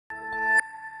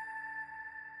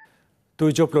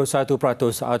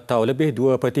71% atau lebih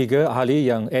 2/3 ahli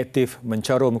yang aktif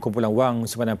mencarum Kumpulan Wang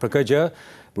Simpanan Pekerja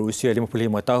berusia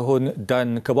 55 tahun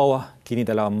dan ke bawah kini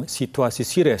dalam situasi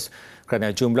serius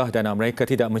kerana jumlah dana mereka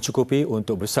tidak mencukupi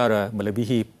untuk bersara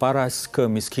melebihi paras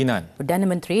kemiskinan. Perdana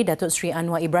Menteri Datuk Seri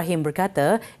Anwar Ibrahim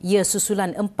berkata ia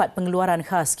susulan 4 pengeluaran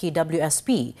khas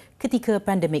KWSP ketika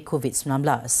pandemik COVID-19.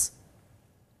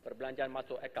 Perbelanjaan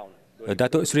masuk akaun.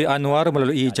 Datuk Seri Anwar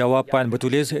melalui jawapan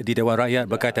bertulis di Dewan Rakyat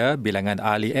berkata bilangan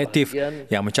ahli aktif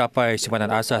yang mencapai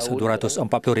simpanan asas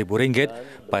RM240,000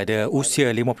 pada usia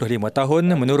 55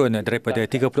 tahun menurun daripada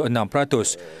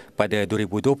 36% pada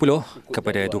 2020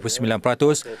 kepada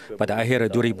 29% pada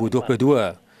akhir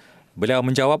 2022. Beliau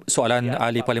menjawab soalan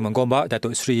ahli Parlimen Gombak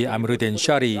Datuk Seri Amiruddin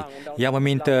Syari yang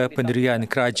meminta pendirian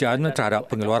kerajaan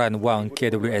terhadap pengeluaran wang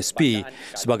KWSP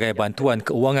sebagai bantuan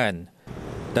keuangan.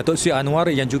 Datuk Seri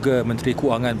Anwar yang juga Menteri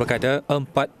Kewangan berkata 4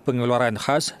 pengeluaran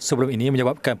khas sebelum ini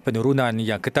menyebabkan penurunan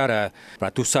yang ketara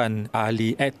ratusan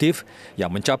ahli aktif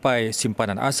yang mencapai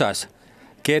simpanan asas.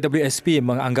 KWSP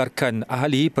menganggarkan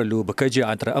ahli perlu bekerja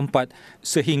antara 4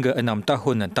 sehingga 6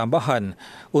 tahun tambahan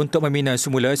untuk membina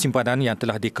semula simpanan yang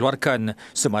telah dikeluarkan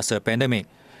semasa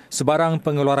pandemik. Sebarang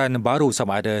pengeluaran baru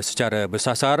sama ada secara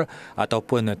bersasar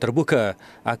ataupun terbuka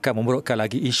akan memerukkan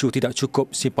lagi isu tidak cukup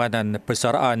simpanan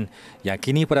persaraan yang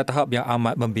kini pada tahap yang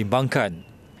amat membimbangkan.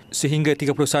 Sehingga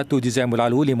 31 Disember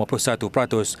lalu,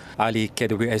 51% ahli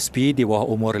KWSP di bawah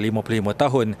umur 55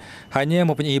 tahun hanya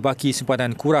mempunyai baki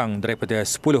simpanan kurang daripada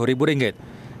RM10,000.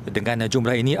 Dengan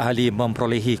jumlah ini, ahli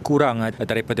memperolehi kurang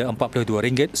daripada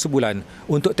RM42 sebulan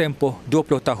untuk tempoh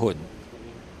 20 tahun.